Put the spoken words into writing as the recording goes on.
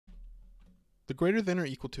The greater than or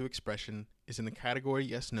equal to expression is in the category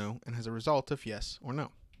yes, no, and has a result of yes or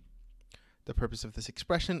no. The purpose of this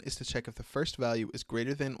expression is to check if the first value is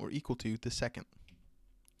greater than or equal to the second.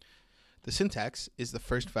 The syntax is the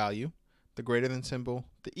first value, the greater than symbol,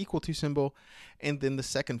 the equal to symbol, and then the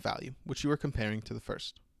second value, which you are comparing to the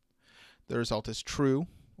first. The result is true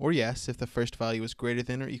or yes if the first value is greater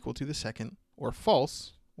than or equal to the second, or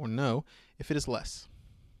false or no if it is less.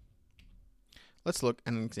 Let's look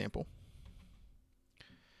at an example.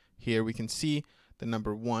 Here we can see the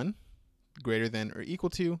number 1 greater than or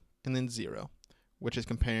equal to, and then 0, which is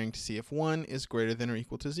comparing to see if 1 is greater than or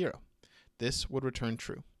equal to 0. This would return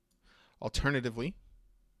true. Alternatively,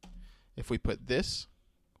 if we put this,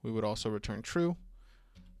 we would also return true,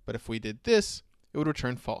 but if we did this, it would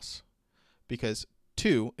return false, because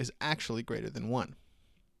 2 is actually greater than 1.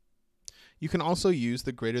 You can also use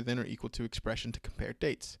the greater than or equal to expression to compare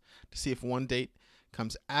dates, to see if one date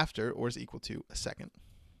comes after or is equal to a second.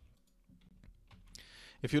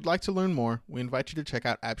 If you'd like to learn more, we invite you to check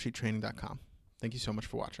out AppSheetTraining.com. Thank you so much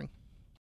for watching.